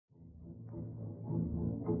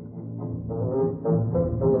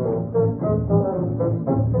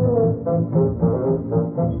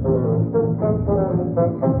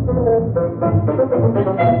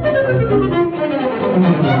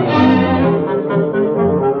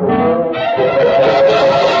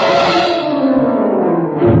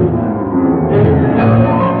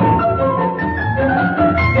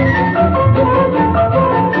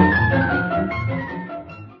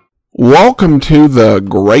Welcome to the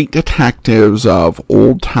Great Detectives of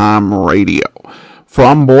Old Time Radio.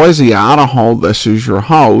 From Boise, Idaho, this is your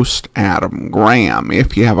host, Adam Graham.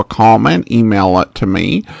 If you have a comment, email it to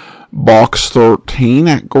me,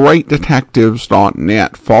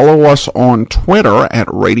 box13@greatdetectives.net. Follow us on Twitter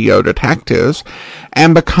at Radio Detectives,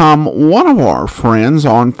 and become one of our friends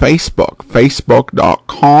on Facebook,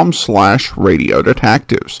 facebook.com/Radio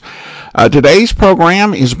Detectives. Today's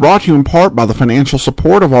program is brought to you in part by the financial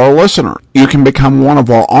support of our listeners. You can become one of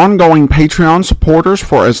our ongoing Patreon supporters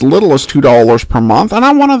for as little as $2 per month, and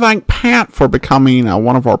I want to thank Pat for becoming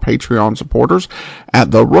one of our Patreon supporters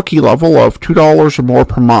at the rookie level of $2 or more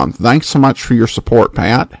per month. Thanks so much for your support,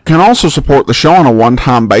 Pat. You can also support the show on a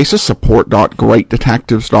one-time basis,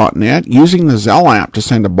 support.greatdetectives.net, using the Zelle app to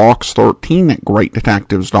send a box 13 at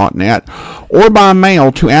greatdetectives.net, or by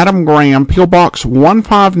mail to Adam Graham, P.O. Box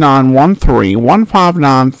 15913,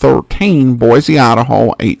 15913, Boise,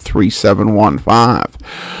 Idaho 83715.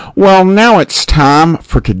 Well, now it's time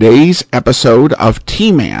for today's episode of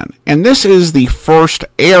T-Man, and this is the first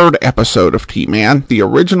aired episode of T-Man. The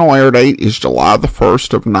original air date is July the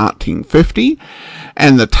 1st of 1950,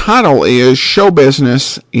 and the title is Show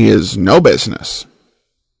Business is No Business.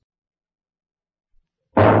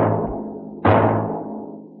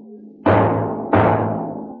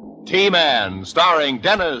 T-Man, starring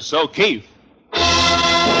Dennis O'Keefe.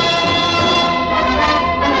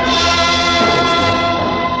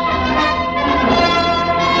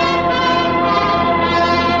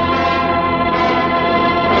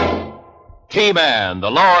 T-Man,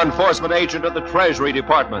 the law enforcement agent of the Treasury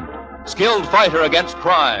Department, skilled fighter against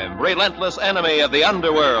crime, relentless enemy of the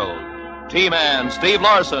underworld. T-Man, Steve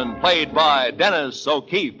Larson, played by Dennis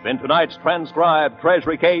O'Keefe in tonight's transcribed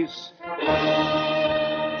Treasury case,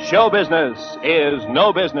 Show Business is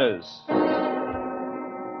No Business.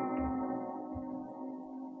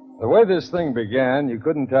 The way this thing began, you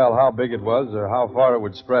couldn't tell how big it was or how far it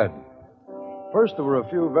would spread. First, there were a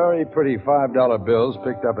few very pretty $5 bills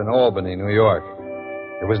picked up in Albany, New York.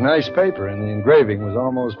 It was nice paper, and the engraving was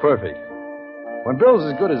almost perfect. When bills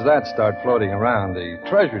as good as that start floating around, the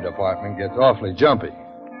Treasury Department gets awfully jumpy.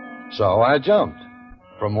 So I jumped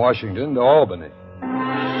from Washington to Albany.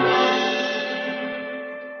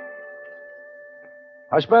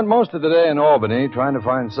 I spent most of the day in Albany trying to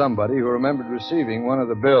find somebody who remembered receiving one of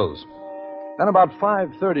the bills. Then about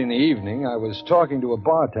 5:30 in the evening, I was talking to a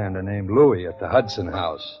bartender named Louis at the Hudson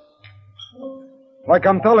House. Like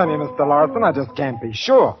I'm telling you, Mr. Larson, I just can't be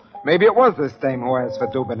sure. Maybe it was this dame who asked for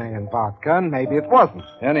Dubonnet and vodka, and maybe it wasn't.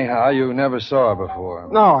 Anyhow, you never saw her before.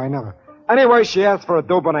 No, I never. Anyway, she asked for a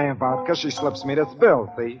Dubonnet and vodka. She slips me this bill,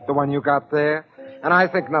 see? The one you got there. And I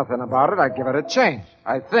think nothing about it. I'd give it a change.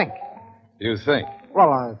 I think. You think?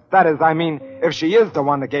 Well, that is, I mean, if she is the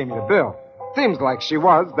one that gave me the bill. Seems like she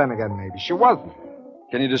was, then again, maybe she wasn't.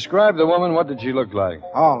 Can you describe the woman? What did she look like?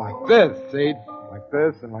 Oh, like this, see? Like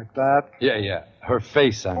this and like that. Yeah. Her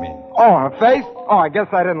face, I mean. Oh, her face? Oh, I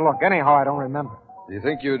guess I didn't look. Anyhow, I don't remember. Do you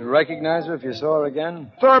think you'd recognize her if you saw her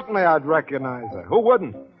again? Certainly I'd recognize her. Who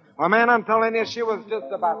wouldn't? Well, man, I'm telling you, she was just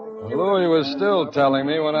about... Louis was still telling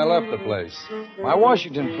me when I left the place. My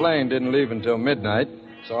Washington plane didn't leave until midnight,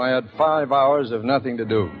 so I had 5 hours of nothing to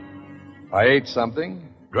do. I ate something,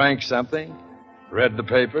 drank something, read the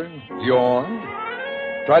paper, yawned,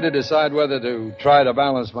 tried to decide whether to try to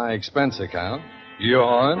balance my expense account,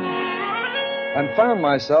 yawned, and found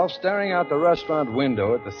myself staring out the restaurant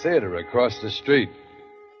window at the theater across the street.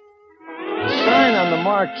 The sign on the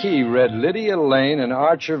marquee read Lydia Lane and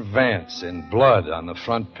Archer Vance in blood on the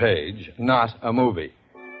front page, not a movie.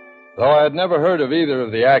 Though I had never heard of either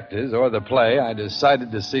of the actors or the play, I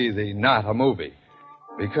decided to see the not a movie,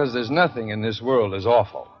 because there's nothing in this world as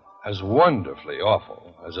awful, as wonderfully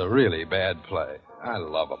awful, as a really bad play. I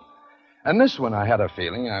love them. And this one I had a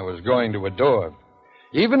feeling I was going to adore.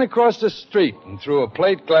 Even across the street and through a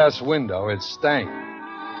plate glass window, it stank.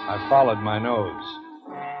 I followed my nose.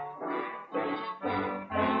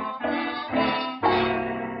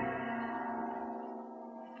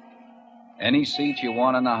 Any seat you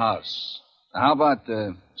want in the house. How about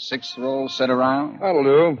the 6th row sit around? That'll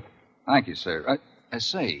do. Thank you, sir.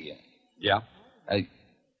 Say. Yeah?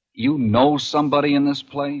 You know somebody in this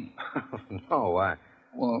play? No, why?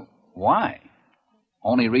 Well, why?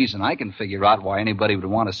 Only reason I can figure out why anybody would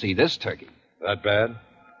want to see this turkey. That bad?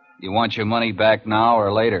 You want your money back now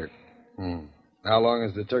or later? How long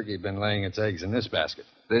has the turkey been laying its eggs in this basket?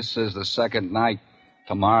 This is the second night.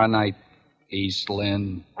 Tomorrow night, East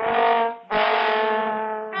Lynn.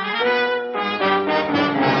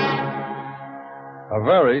 A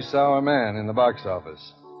very sour man in the box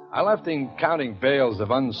office. I left him counting bales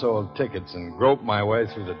of unsold tickets and groped my way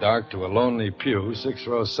through the dark to a lonely pew, 6th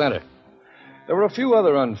row center. There were a few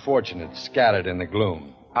other unfortunates scattered in the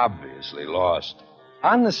gloom, obviously lost.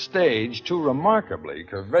 On the stage, two remarkably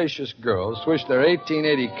curvaceous girls swished their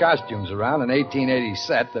 1880 costumes around an 1880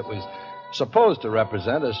 set that was supposed to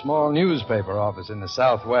represent a small newspaper office in the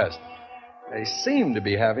Southwest. They seemed to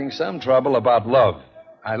be having some trouble about love.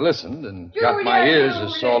 I listened and got my ears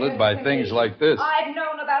assaulted by things like this. I've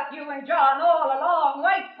known about you and John all along,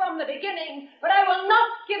 right from the beginning, but I will not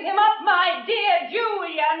give him up, my dear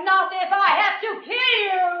Julia, not if I have to kill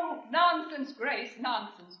you. Nonsense, Grace,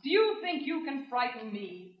 nonsense. Do you think you can frighten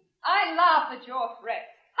me? I laugh at your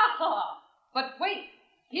threats. Ha ha! But wait,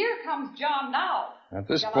 here comes John now. At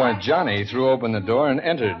this point, Johnny threw open the door and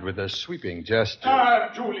entered with a sweeping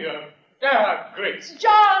gesture. Julia. Grace.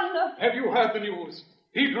 John! Have you heard the news?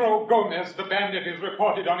 Pedro Gomez, the bandit, is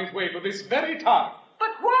reported on his way to this very town. But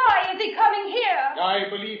why is he coming here? I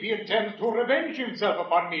believe he intends to revenge himself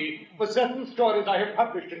upon me for certain stories I have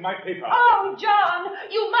published in my paper. Oh, John,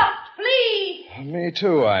 you must flee. Me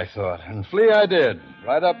too, I thought. And flee I did,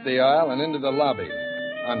 right up the aisle and into the lobby.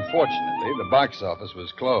 Unfortunately, the box office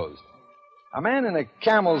was closed. A man in a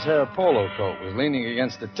camel's hair polo coat was leaning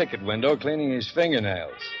against the ticket window, cleaning his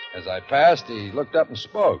fingernails. As I passed, he looked up and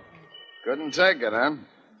spoke. Couldn't take it, huh?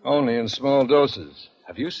 Only in small doses.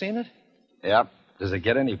 Have you seen it? Yep. Does it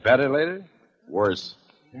get any better later? Worse.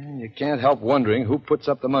 You can't help wondering who puts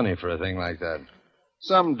up the money for a thing like that.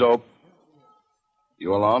 Some dope.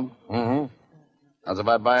 You alone? Mm-hmm. How's if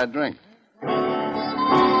I buy a drink?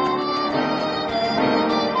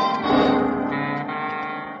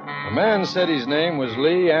 The man said his name was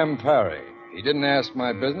Lee Ampari. He didn't ask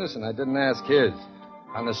my business, and I didn't ask his.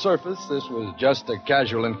 On the surface, this was just a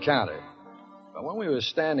casual encounter. But when we were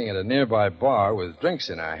standing at a nearby bar with drinks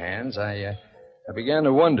in our hands, I began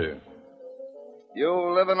to wonder.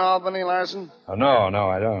 You live in Albany, Larson? Oh, no,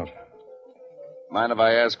 I don't. Mind if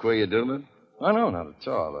I ask where you do live? Oh, no, not at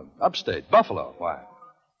all. Upstate, Buffalo. Why?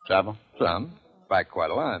 Travel? Some. Back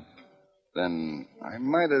quite a lot. Then I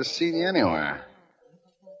might have seen you anywhere.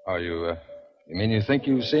 Oh, you mean you think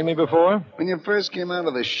you've seen me before? When you first came out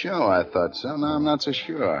of the show, I thought so. Now I'm not so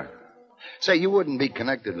sure. Say, you wouldn't be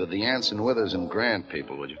connected with the Anson, Withers, and Grant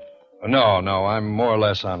people, would you? No, I'm more or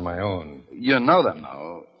less on my own. You know them,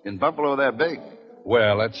 though. In Buffalo, they're big.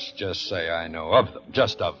 Well, let's just say I know of them.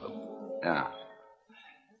 Just of them. Yeah.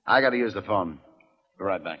 I gotta use the phone. Be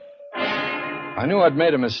right back. I knew I'd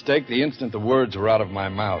made a mistake the instant the words were out of my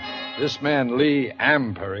mouth. This man, Lee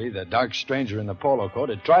Ampari, the dark stranger in the polo coat,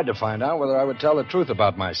 had tried to find out whether I would tell the truth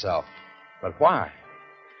about myself. But why?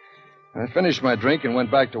 I finished my drink and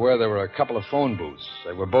went back to where there were a couple of phone booths.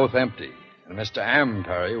 They were both empty, and Mr.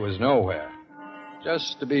 Ampari was nowhere.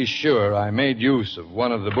 Just to be sure, I made use of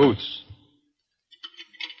one of the booths.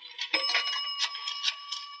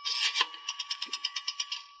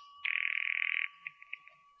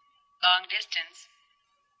 Long distance.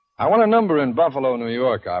 I want a number in Buffalo, New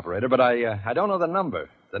York, operator, but I don't know the number.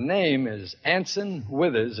 The name is Anson,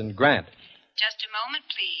 Withers, and Grant. Just a moment,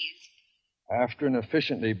 please. After an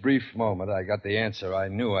efficiently brief moment, I got the answer I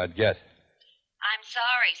knew I'd get. I'm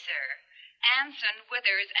sorry, sir. Anson,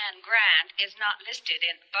 Withers, and Grant is not listed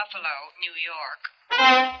in Buffalo, New York.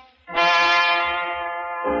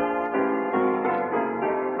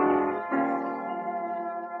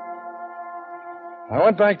 I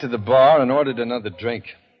went back to the bar and ordered another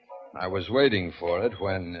drink. I was waiting for it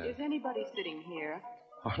when... Is anybody sitting here?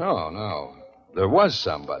 Oh, no. There was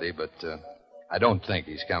somebody, but I don't think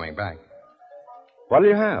he's coming back. What'll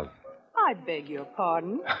you have? I beg your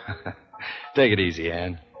pardon. Take it easy,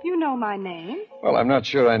 Ann. You know my name? Well, I'm not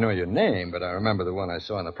sure I know your name, but I remember the one I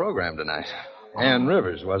saw on the program tonight. Ann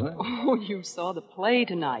Rivers, wasn't it? Oh, you saw the play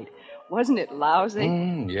tonight. Wasn't it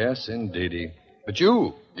lousy? Yes, indeedy. But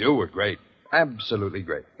you were great. Absolutely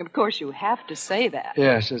great. Of course, you have to say that.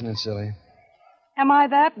 Yes, isn't it silly? Am I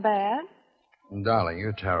that bad? Darling,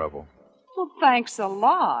 you're terrible. Well, thanks a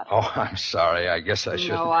lot. Oh, I'm sorry. I guess I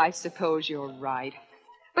shouldn't. No, I suppose you're right.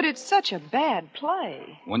 But it's such a bad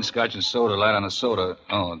play. One scotch and soda, light on the soda.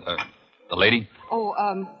 Oh, the lady?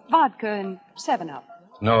 Oh, vodka and 7-Up.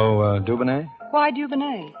 No Dubonnet? Why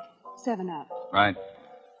Dubonnet? 7-Up. Right.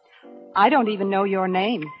 I don't even know your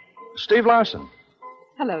name. Steve Larson.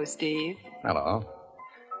 Hello, Steve. Hello.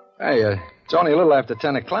 Hey, it's only a little after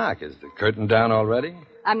 10 o'clock. Is the curtain down already?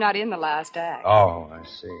 I'm not in the last act. Oh, I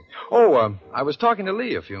see. Oh, I was talking to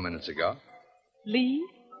Lee a few minutes ago. Lee?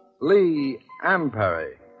 Lee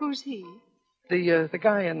Ampari. Who's he? The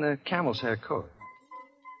guy in the camel's hair coat.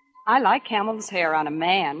 I like camel's hair on a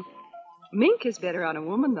man. Mink is better on a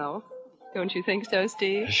woman, though. Don't you think so,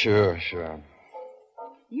 Steve? Sure.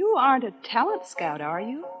 You aren't a talent scout, are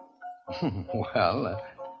you? Well,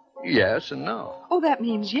 yes and no. Oh, that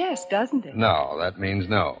means yes, doesn't it? No, that means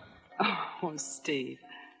no. Oh, Steve,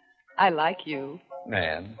 I like you.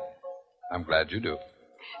 And I'm glad you do.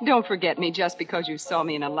 Don't forget me just because you saw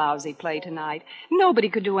me in a lousy play tonight. Nobody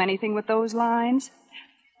could do anything with those lines.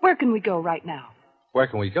 Where can we go right now? Where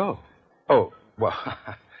can we go? Oh, well,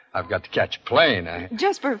 I've got to catch a plane.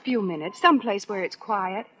 Just for a few minutes, someplace where it's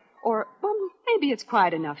quiet. Or, well, maybe it's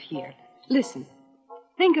quiet enough here. Listen,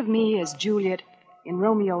 think of me as Juliet in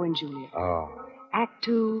Romeo and Juliet. Oh. Act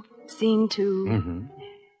 2, Scene 2. Mm-hmm.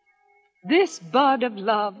 This bud of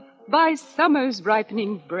love, by summer's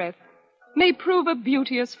ripening breath, may prove a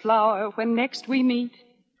beauteous flower when next we meet.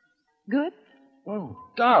 Good? Oh,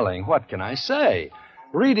 darling, what can I say?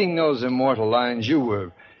 Reading those immortal lines, you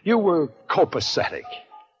were copacetic.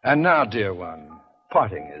 And now, dear one,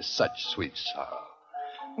 parting is such sweet sorrow.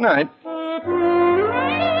 Night.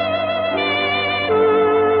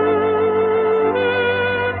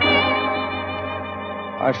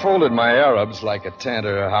 I folded my Arabs like a tent,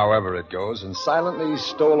 or however it goes, and silently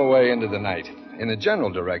stole away into the night, in the general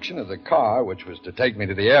direction of the car which was to take me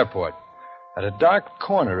to the airport. At a dark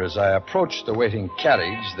corner as I approached the waiting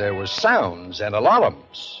carriage, there were sounds and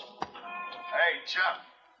alarms. Hey, Chuck.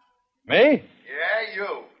 Me? Yeah,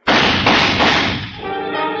 you.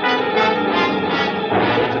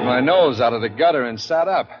 I lifted my nose out of the gutter and sat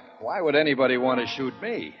up. Why would anybody want to shoot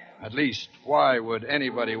me? At least, why would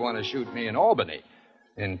anybody want to shoot me in Albany?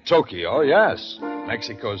 In Tokyo, yes.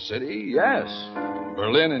 Mexico City, yes.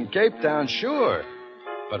 Berlin and Cape Town, sure.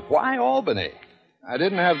 But why Albany? I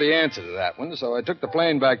didn't have the answer to that one, so I took the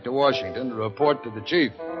plane back to Washington to report to the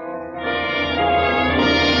chief.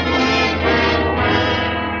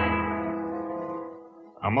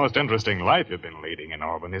 A most interesting life you've been leading in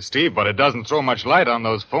Albany, Steve, but it doesn't throw much light on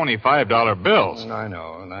those phony $5 bills. I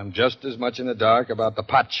know, and I'm just as much in the dark about the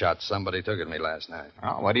pot shot somebody took at me last night.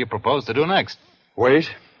 Well, what do you propose to do next? Wait.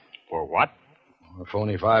 For what? For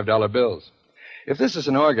phony $5 bills. If this is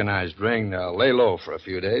an organized ring, they'll lay low for a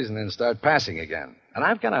few days and then start passing again. And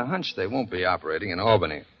I've got a hunch they won't be operating in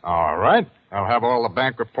Albany. All right. I'll have all the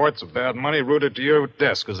bank reports of bad money routed to your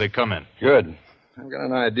desk as they come in. Good. I've got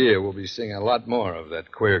an idea we'll be seeing a lot more of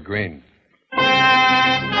that queer green. My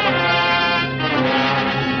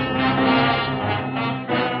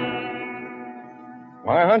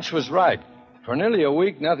hunch was right. For nearly a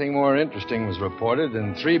week, nothing more interesting was reported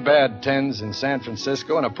than 3 bad 10s in San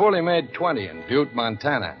Francisco and a poorly made 20 in Butte,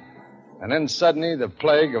 Montana. And then suddenly the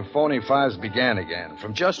plague of phony 5s began again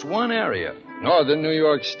from just one area, northern New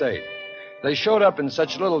York State. They showed up in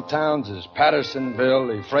such little towns as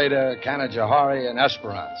Pattersonville, Ephrata, Canajoharie, and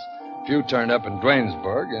Esperance. A few turned up in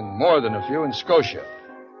Duanesburg, and more than a few in Scotia.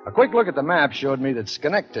 A quick look at the map showed me that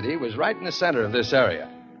Schenectady was right in the center of this area.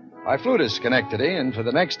 I flew to Schenectady, and for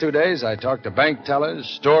the next 2 days, I talked to bank tellers,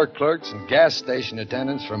 store clerks, and gas station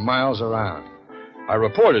attendants from miles around. I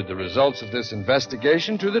reported the results of this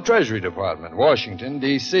investigation to the Treasury Department, Washington,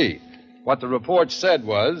 D.C. What the report said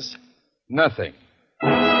was nothing.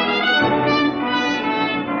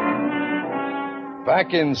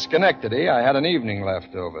 Back in Schenectady, I had an evening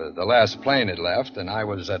left over. The last plane had left, and I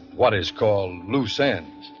was at what is called loose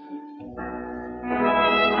ends.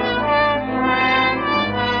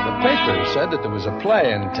 The paper said that there was a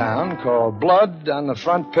play in town called Blood on the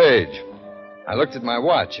front page. I looked at my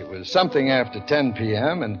watch. It was something after 10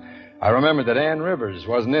 p.m., and I remembered that Ann Rivers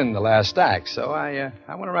wasn't in the last act, so I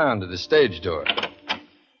went around to the stage door.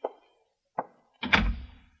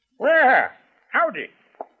 Well, howdy.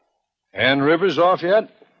 Ann Rivers off yet?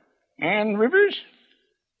 Ann Rivers?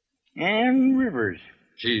 Ann Rivers.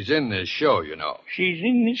 She's in this show, you know. She's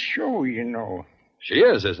in this show, you know. She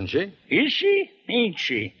is, isn't she? Is she? Ain't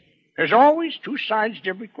she? There's always 2 sides to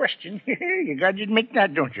every question. You got to admit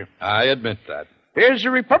that, don't you? I admit that. There's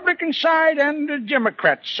the Republican side and the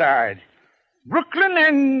Democrat side.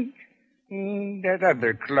 Brooklyn and that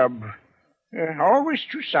other club. Always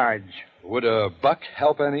 2 sides. Would a buck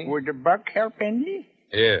help any? Would a buck help any?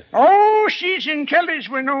 Yeah. Oh, she's in Kelly's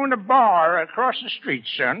Winona bar across the street,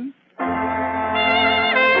 son.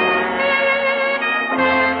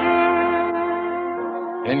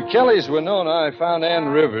 In Kelly's Winona, I found Ann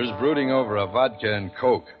Rivers brooding over a vodka and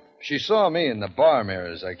Coke. She saw me in the bar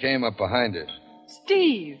mirror as I came up behind her.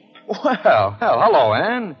 Steve. Well, hello,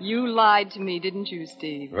 Ann. You lied to me, didn't you,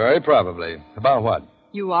 Steve? Very probably. About what?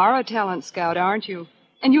 You are a talent scout, aren't you?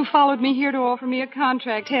 And you followed me here to offer me a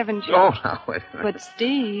contract, haven't you? Oh, now, wait a minute. But,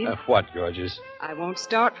 Steve... What, gorgeous? I won't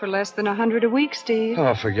start for less than $100 a week, Steve.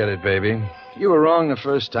 Oh, forget it, baby. You were wrong the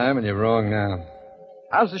first time, and you're wrong now.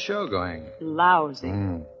 How's the show going? Lousy.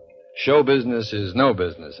 Show business is no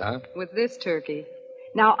business, huh? With this turkey.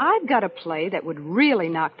 Now, I've got a play that would really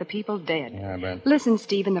knock the people dead. Yeah, I bet. Listen,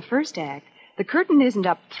 Steve, in the first act, the curtain isn't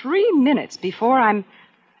up 3 minutes before I'm...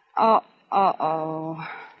 Uh-oh.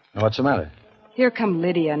 What's the matter? Here come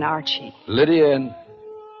Lydia and Archie. Lydia and...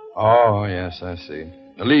 Oh, yes, I see.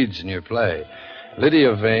 The leads in your play.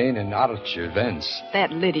 Lydia Vane and Archie Vance.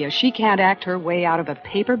 That Lydia, she can't act her way out of a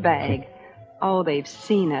paper bag. Oh, they've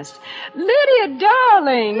seen us. Lydia,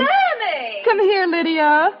 darling! Mammy! Come here,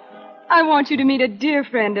 Lydia. I want you to meet a dear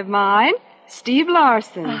friend of mine, Steve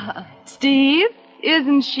Larson. Steve,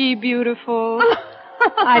 isn't she beautiful?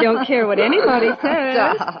 I don't care what anybody says.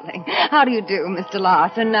 Darling, how do you do, Mr.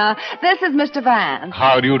 Larson? This is Mr. Vance.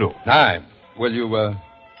 How do you do? Hi. Will you,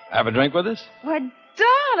 have a drink with us? Why,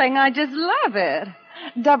 darling, I just love it.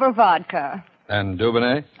 Double vodka. And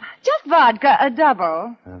Dubonnet? Just vodka, a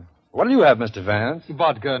double. What do you have, Mr. Vance?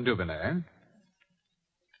 Vodka and Dubonnet.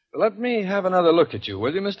 Let me have another look at you,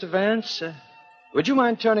 will you, Mr. Vance? Would you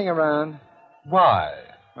mind turning around? Why?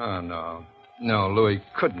 Oh, no. No, Louis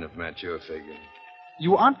couldn't have met your figure.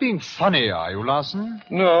 You aren't being funny, are you, Larson?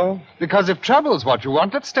 No. Because if trouble's what you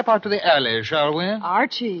want, let's step out to the alley, shall we?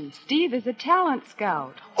 Archie, Steve is a talent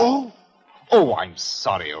scout. Oh, I'm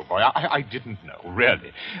sorry, old boy. I didn't know,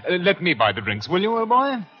 really. Let me buy the drinks, will you, old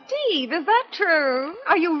boy? Steve, is that true?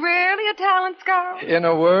 Are you really a talent scout? In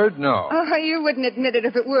a word, no. Oh, you wouldn't admit it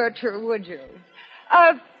if it were true, would you?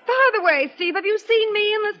 By the way, Steve, have you seen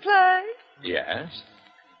me in this play? Yes.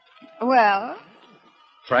 Well?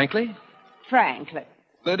 Frankly? Frankly.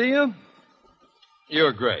 Lydia,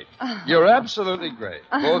 you're great. You're absolutely great.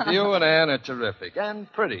 Both you and Anne are terrific.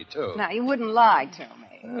 And pretty, too. Now, you wouldn't lie to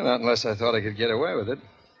me. Not unless I thought I could get away with it.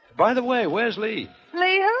 By the way, where's Lee?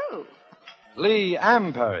 Lee who? Lee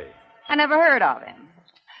Amperry. I never heard of him.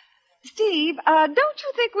 Steve, don't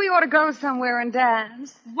you think we ought to go somewhere and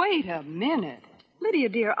dance? Wait a minute. Lydia,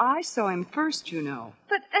 dear, I saw him first, you know.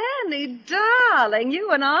 But, Annie, darling,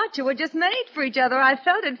 you and Archie were just made for each other. I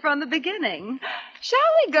felt it from the beginning. Shall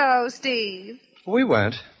we go, Steve? We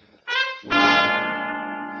went.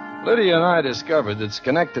 Lydia and I discovered that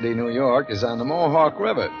Schenectady, New York, is on the Mohawk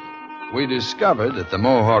River. We discovered that the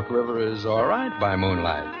Mohawk River is all right by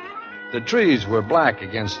moonlight. The trees were black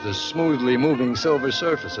against the smoothly moving silver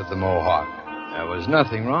surface of the Mohawk. There was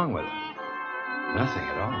nothing wrong with it. Nothing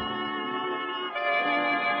at all.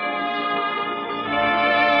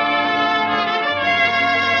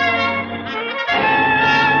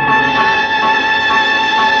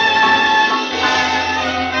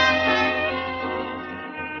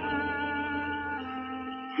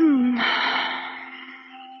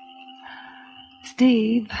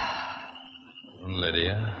 Steve.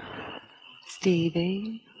 Lydia.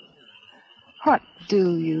 Stevie. What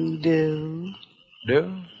do you do?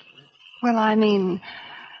 Do? Well, I mean,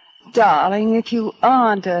 darling, if you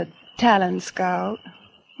aren't a talent scout,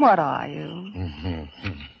 what are you?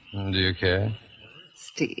 Do you care?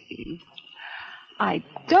 Steve, I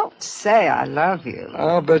don't say I love you.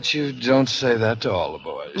 I'll bet you don't say that to all the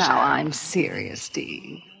boys. Now, I'm serious,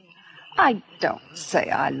 Steve. I don't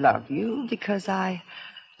say I love you because I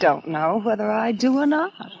don't know whether I do or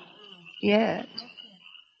not yet.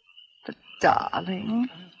 But, darling,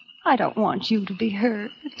 I don't want you to be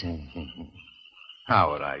hurt.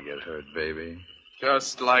 How would I get hurt, baby?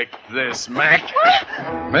 Just like this, Mac.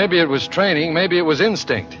 Maybe it was training, maybe it was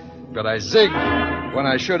instinct. But I zigged when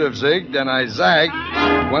I should have zigged, and I zagged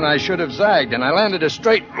when I should have zagged, and I landed a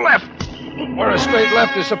straight left where a straight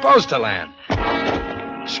left is supposed to land.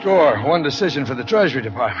 Score. One decision for the Treasury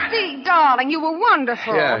Department. Steve, darling, you were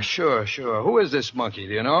wonderful. Yeah, sure. Who is this monkey,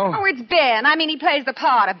 do you know? Oh, it's Ben. I mean, he plays the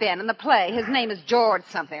part of Ben in the play. His name is George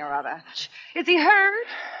something or other. Is he hurt?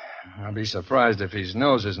 I'll be surprised if his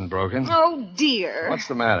nose isn't broken. Oh, dear. What's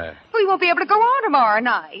the matter? We won't be able to go on tomorrow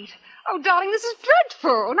night. Oh, darling, this is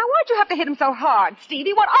dreadful. Now, why'd you have to hit him so hard,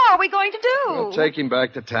 Stevie? What are we going to do? We'll take him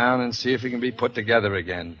back to town and see if he can be put together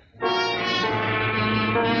again.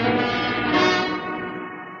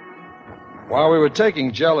 While we were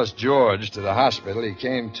taking jealous George to the hospital, he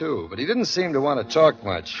came to, but he didn't seem to want to talk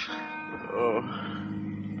much. Oh.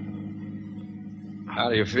 How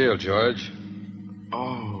do you feel, George?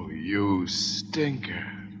 Oh, you stinker.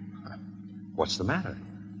 What's the matter?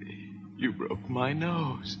 You broke my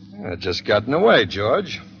nose. It just got in the way,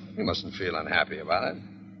 George. You mustn't feel unhappy about it.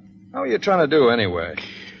 How are you trying to do anyway?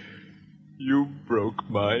 You broke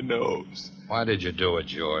my nose. Why did you do it,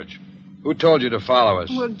 George? Who told you to follow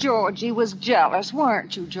us? Well, Georgie was jealous,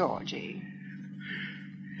 weren't you, Georgie?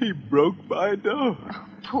 He broke my nose. Oh,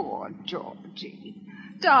 poor Georgie.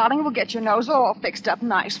 Darling, we'll get your nose all fixed up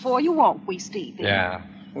nice for you, won't we, Stevie? Yeah.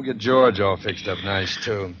 We'll get George all fixed up nice,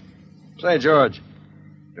 too. Say, George,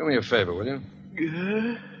 do me a favor, will you?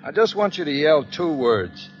 Yeah? I just want you to yell 2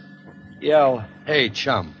 words. Yell, "Hey,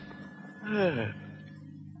 chum."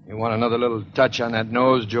 You want another little touch on that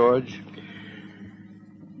nose, George?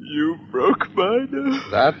 You broke my nose.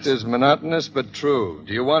 That is monotonous but true.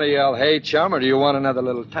 Do you want to yell, "Hey, chum," or do you want another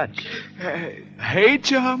little touch? Hey,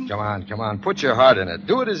 chum. Come on. Put your heart in it.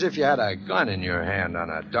 Do it as if you had a gun in your hand on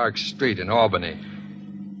a dark street in Albany.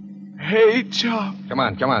 Hey, chum. Come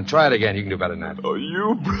on. Try it again. You can do better than that. Oh,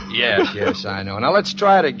 you broke. Yes, I know. Now let's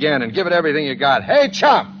try it again and give it everything you got. Hey,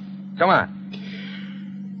 chum. Come on.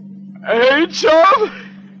 Hey, chum.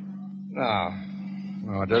 No,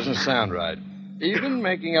 it doesn't sound right. Even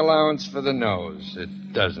making allowance for the nose,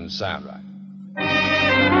 it doesn't sound right.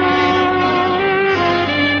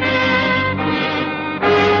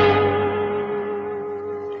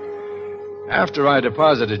 After I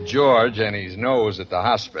deposited George and his nose at the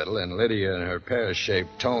hospital and Lydia and her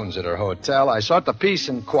pear-shaped tones at her hotel, I sought the peace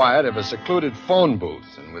and quiet of a secluded phone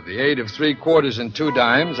booth, and with the aid of 3 quarters and 2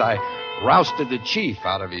 dimes, I rousted the chief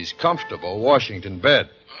out of his comfortable Washington bed.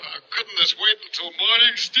 Couldn't this wait until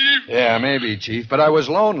morning, Steve? Yeah, maybe, Chief, but I was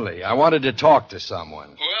lonely. I wanted to talk to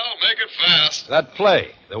someone. Well, make it fast. That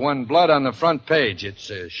play, the one Blood on the front page, it's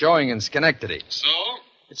showing in Schenectady. So?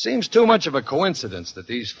 It seems too much of a coincidence that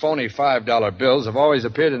these phony $5 bills have always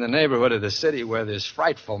appeared in the neighborhood of the city where this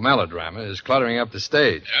frightful melodrama is cluttering up the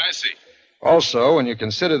stage. Yeah, I see. Also, when you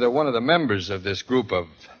consider that one of the members of this group of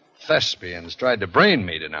thespians tried to brain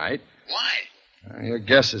me tonight... Why? Your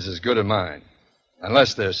guess is as good as mine.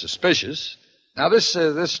 Unless they're suspicious. Now, this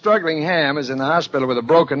struggling ham is in the hospital with a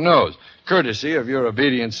broken nose, courtesy of your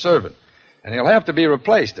obedient servant. And he'll have to be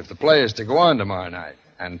replaced if the play is to go on tomorrow night.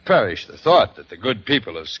 And perish the thought that the good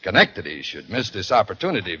people of Schenectady should miss this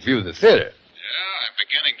opportunity to view the theater. Yeah, I'm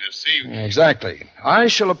beginning to see. Exactly. I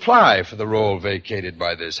shall apply for the role vacated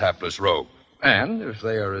by this hapless rogue. And if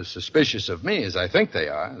they are as suspicious of me as I think they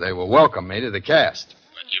are, they will welcome me to the cast.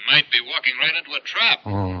 But you might be walking right into a trap.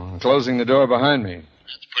 Closing the door behind me.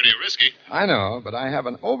 That's pretty risky. I know, but I have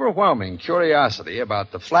an overwhelming curiosity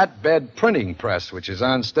about the flatbed printing press which is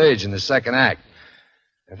on stage in the second act.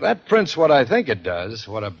 If that prints what I think it does,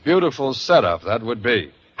 what a beautiful setup that would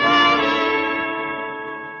be.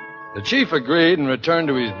 The chief agreed and returned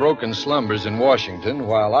to his broken slumbers in Washington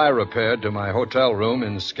while I repaired to my hotel room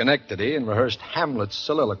in Schenectady and rehearsed Hamlet's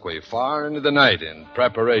soliloquy far into the night in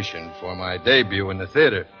preparation for my debut in the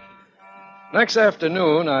theater. Next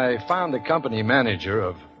afternoon, I found the company manager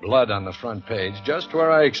of Blood on the Front Page just where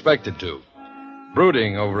I expected to,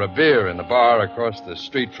 brooding over a beer in the bar across the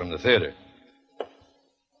street from the theater.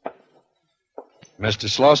 Mr.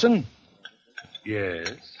 Slauson?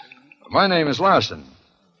 Yes? My name is Larson.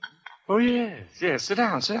 Oh, yes. Sit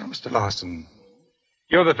down, Mr. Larson.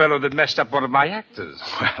 You're the fellow that messed up one of my actors.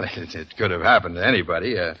 Well, it could have happened to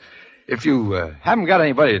anybody. If you haven't got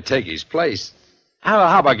anybody to take his place,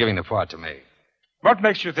 how about giving the part to me? What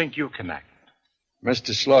makes you think you can act?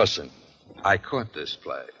 Mr. Slauson, I caught this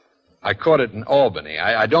play. I caught it in Albany.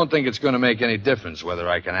 I don't think it's going to make any difference whether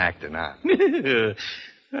I can act or not.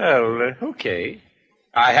 Well, okay.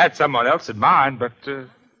 I had someone else in mind, but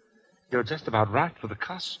you're just about right for the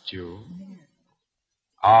costume.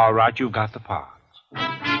 All right, you've got the part.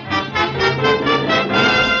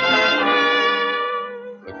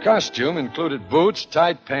 The costume included boots,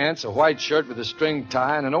 tight pants, a white shirt with a string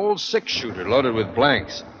tie, and an old six-shooter loaded with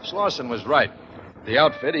blanks. Slauson was right. The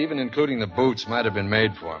outfit, even including the boots, might have been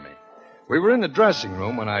made for me. We were in the dressing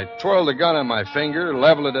room when I twirled the gun on my finger,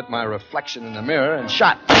 leveled it at my reflection in the mirror, and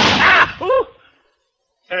shot. Ooh.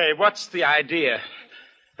 Hey, what's the idea?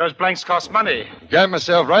 Those blanks cost money. Got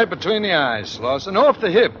myself right between the eyes, Slauson. Off the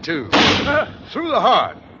hip, too. Through the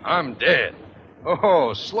heart. I'm dead.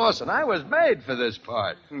 Oh, Slauson, I was made for this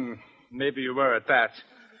part. Maybe you were at that.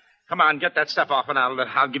 Come on, get that stuff off, and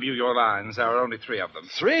I'll give you your lines. There are only 3 of them.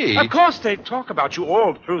 3? Of course, they talk about you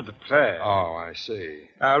all through the play. Oh, I see.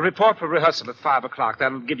 Report for rehearsal at 5 o'clock.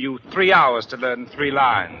 That'll give you 3 hours to learn 3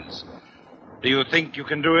 lines. Do you think you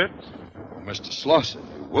can do it? Mr. Slauson,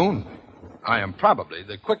 you wound me. I am probably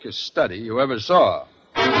the quickest study you ever saw.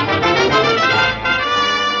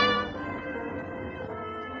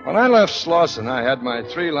 When I left Slauson, I had my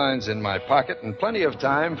 3 lines in my pocket and plenty of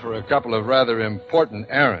time for a couple of rather important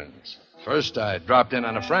errands. First, I dropped in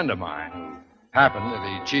on a friend of mine who happened to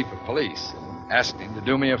be chief of police and asked him to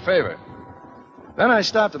do me a favor. Then I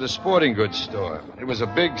stopped at a sporting goods store. It was a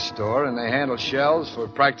big store, and they handled shells for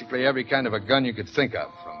practically every kind of a gun you could think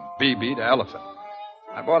of, from BB to elephant.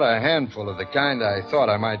 I bought a handful of the kind I thought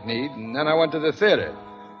I might need, and then I went to the theater.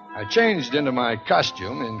 I changed into my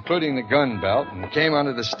costume, including the gun belt, and came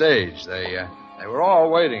onto the stage. They were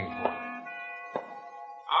all waiting for me.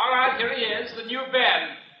 All right, here he is, the new Ben.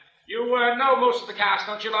 You know most of the cast,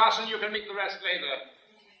 don't you, Larson? You can meet the rest later.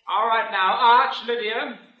 All right, now, Arch,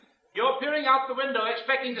 Lydia, you're peering out the window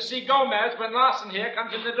expecting to see Gomez when Larson here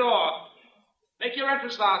comes in the door. Make your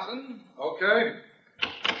entrance, Larson. Okay.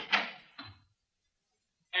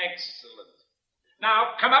 Excellent.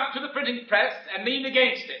 Now, come up to the printing press and lean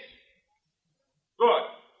against it. Good.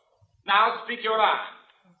 Now, speak your line.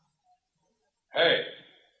 Hey.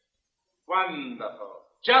 Wonderful.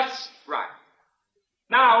 Just right.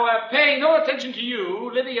 Now, paying no attention to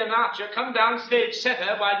you, Lydia and Archer come down stage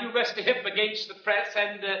center while you rest a hip against the press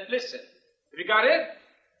and listen. Have you got it?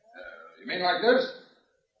 You mean like this?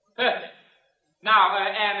 Perfect. Now,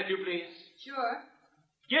 Anne, if you please. Sure.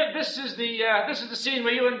 This is the scene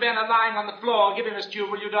where you and Ben are lying on the floor giving us cue,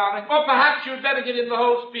 will you, darling? Or perhaps you'd better give him the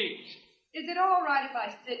whole speech. Is it all right if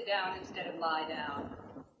I sit down instead of lie down?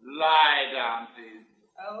 Lie down, please.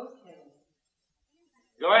 Okay.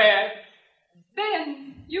 Go ahead.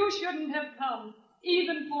 Ben, you shouldn't have come,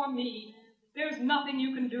 even for me. There's nothing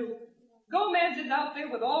you can do. Gomez is out there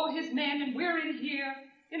with all his men, and we're in here,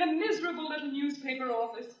 in a miserable little newspaper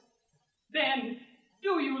office. Ben,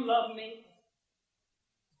 do you love me?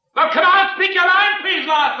 Now, come on, speak your line, please,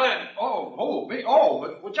 Larson. Me?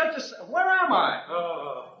 Oh, well, just where am I?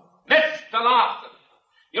 Mr. Larson,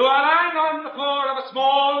 you are lying on the floor of a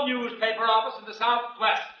small newspaper office in the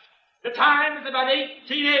Southwest. The time is about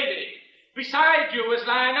 1880. Beside you is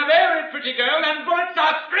lying a very pretty girl, and bullets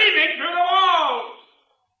are screaming through the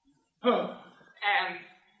walls.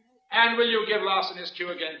 And will you give Larson his cue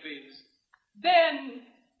again, please? Ben,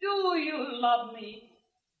 do you love me?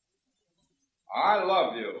 I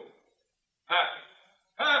love you.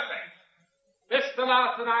 Perfect. Mr.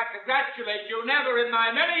 Larson, I congratulate you. Never in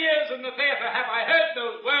my many years in the theater have I heard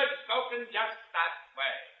those words spoken just that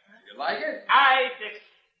way. You like it? I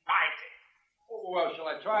despise it. Oh, well, shall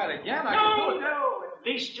I try it again? No. At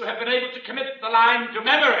least you have been able to commit the line to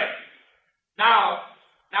memory. Now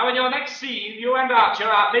in your next scene, you and Archer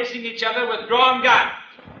are facing each other with drawn guns.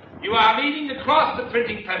 You are leaning across the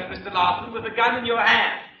printing press, Mr. Larson, with a gun in your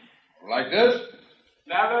hand. Like this?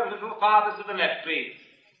 Now, a little farther to the left, please.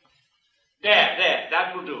 There,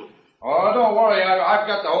 that will do. Oh, don't worry. I've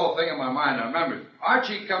got the whole thing in my mind. Now, remember,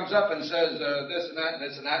 Archie comes up and says this and that and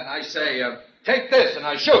this and that, and I say, take this, and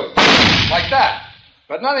I shoot. Like that.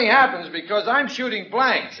 But nothing happens because I'm shooting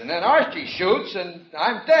blanks, and then Archie shoots, and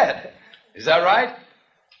I'm dead. Is that right?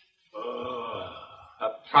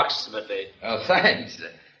 Approximately. Oh, thanks.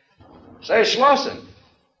 Say, Schlosson.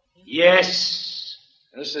 Yes?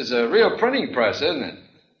 This is a real printing press, isn't it?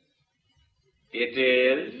 It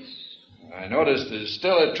is. I noticed there's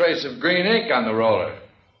still a trace of green ink on the roller.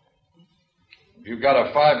 Have you got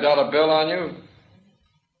a $5 bill on you?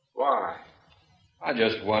 Why? I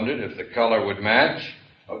just wondered if the color would match.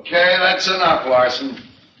 Okay, that's enough, Larson.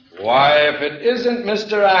 Why, if it isn't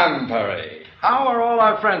Mr. Ampery. How are all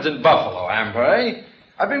our friends in Buffalo, Ampery?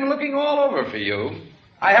 I've been looking all over for you.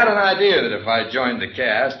 I had an idea that if I joined the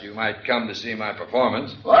cast, you might come to see my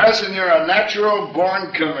performance. Larson, you're a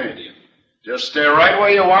natural-born comedian. Just stay right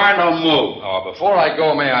where you are and don't move. Oh, before I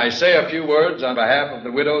go, may I say a few words on behalf of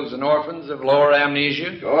the widows and orphans of lower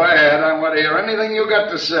amnesia? Go ahead. I want to hear anything you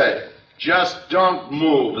got to say. Just don't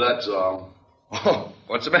move, that's all. Oh,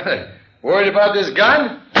 what's the matter? Worried about this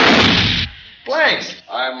gun? Blanks.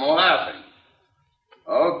 I'm laughing.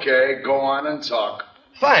 Okay, go on and talk.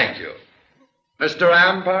 Thank you. Mr.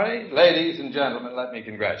 Ampery, ladies and gentlemen, let me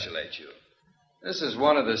congratulate you. This is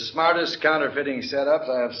one of the smartest counterfeiting setups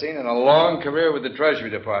I have seen in a long career with the Treasury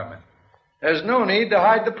Department. There's no need to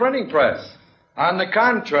hide the printing press. On the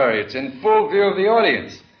contrary, it's in full view of the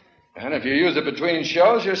audience. And if you use it between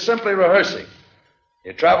shows, you're simply rehearsing.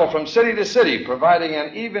 You travel from city to city, providing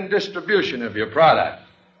an even distribution of your product.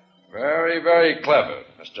 Very, very clever,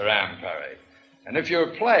 Mr. Ampery. And if your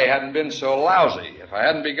play hadn't been so lousy, if I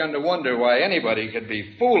hadn't begun to wonder why anybody could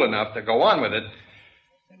be fool enough to go on with it,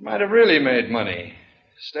 it might have really made money,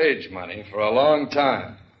 stage money, for a long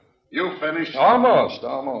time. You finished? Almost.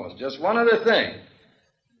 Just one other thing.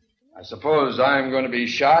 I suppose I'm going to be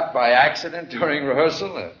shot by accident during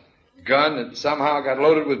rehearsal? A gun that somehow got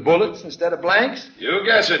loaded with bullets instead of blanks? You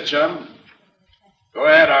guess it, chum. Go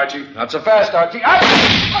ahead, Archie. Not so fast, Archie.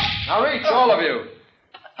 Now reach, all of you.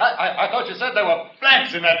 I thought you said there were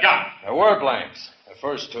blanks in that gun. There were blanks. The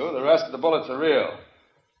first two. The rest of the bullets are real.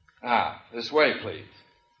 Now, this way, please.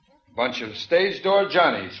 A bunch of stage door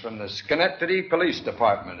Johnnies from the Schenectady Police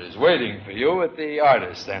Department is waiting for you at the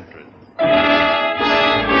artist's entrance.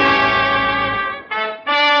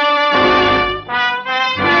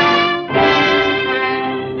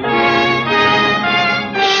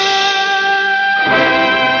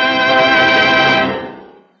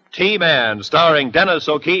 T-Man, starring Dennis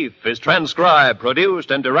O'Keefe, is transcribed,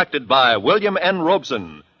 produced, and directed by William N.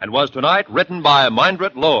 Robeson, and was tonight written by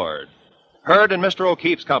Mindred Lord. Heard in Mr.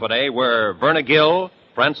 O'Keefe's company were Verna Gill,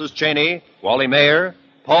 Francis Cheney, Wally Mayer,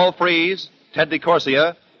 Paul Freese, Ted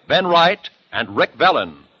DeCorsia, Ben Wright, and Rick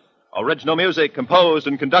Vellon. Original music composed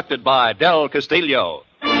and conducted by Del Castillo.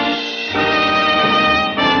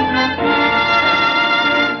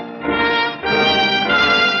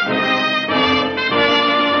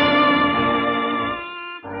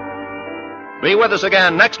 Be with us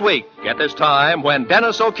again next week at this time when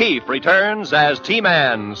Dennis O'Keefe returns as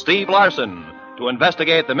T-Man Steve Larson to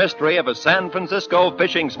investigate the mystery of a San Francisco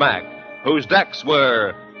fishing smack whose decks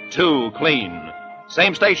were too clean.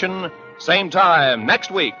 Same station, same time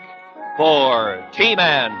next week for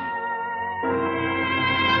T-Man.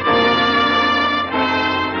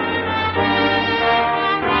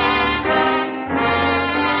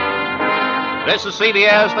 This is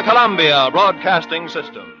CBS, the Columbia Broadcasting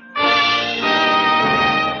System.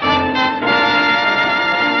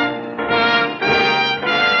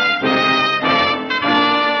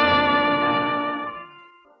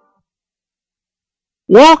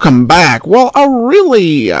 Welcome back. Well, a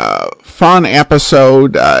really fun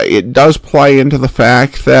episode. It does play into the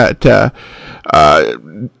fact that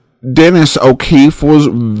Dennis O'Keefe was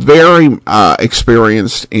very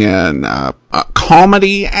experienced in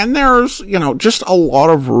comedy, and there's, just a lot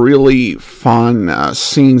of really fun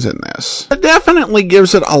scenes in this. It definitely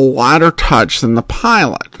gives it a lighter touch than the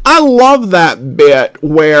pilot. I love that bit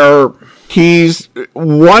where he's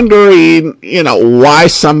wondering, why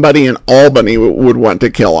somebody in Albany would want to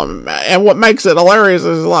kill him. And what makes it hilarious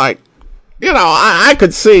is I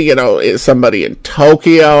could see, somebody in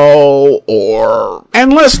Tokyo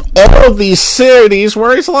and list all of these cities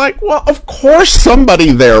where he's like, well, of course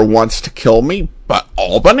somebody there wants to kill me, but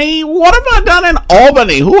Albany? What have I done in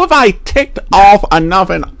Albany? Who have I ticked off enough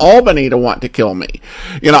in Albany to want to kill me?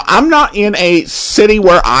 I'm not in a city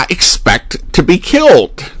where I expect to be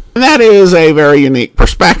killed. That is a very unique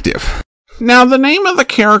perspective. Now, the name of the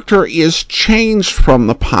character is changed from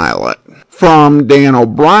the pilot, from Dan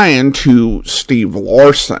O'Brien to Steve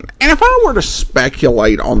Larson. And if I were to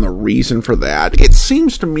speculate on the reason for that, it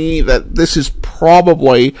seems to me that this is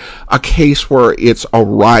probably a case where it's a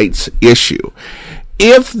rights issue.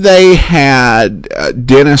 If they had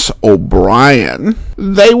Dennis O'Brien,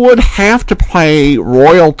 they would have to pay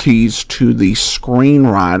royalties to the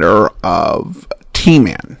screenwriter of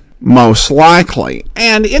T-Man, most likely.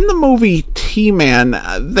 And in the movie T-Man,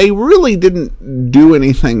 they really didn't do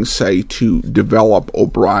anything, say, to develop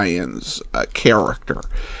O'Brien's character.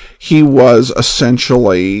 He was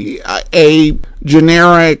essentially a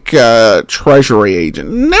generic treasury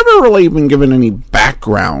agent, never really even given any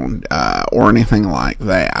background or anything like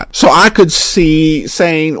that. So I could see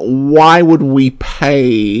saying, why would we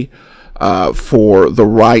pay for the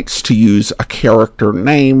rights to use a character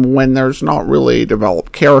name when there's not really a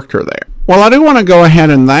developed character there? Well, I do want to go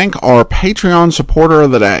ahead and thank our Patreon supporter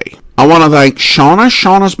of the day. I want to thank Shauna.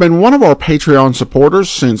 Shauna's been one of our Patreon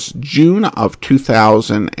supporters since June of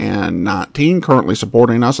 2019, currently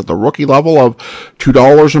supporting us at the rookie level of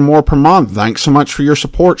 $2 or more per month. Thanks so much for your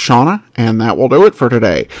support, Shauna, and that will do it for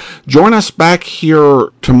today. Join us back here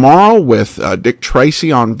tomorrow with Dick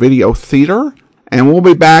Tracy on Video Theater. And we'll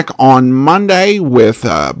be back on Monday with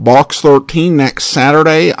Box 13 next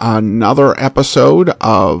Saturday, another episode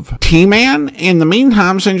of T-Man. In the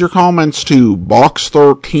meantime, send your comments to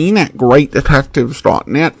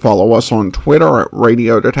box13@greatdetectives.net. Follow us on Twitter at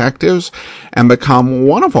Radio Detectives and become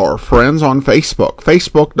one of our friends on Facebook,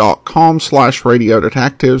 facebook.com/Radio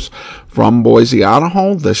Detectives. From Boise,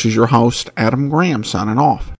 Idaho, this is your host, Adam Graham, signing off.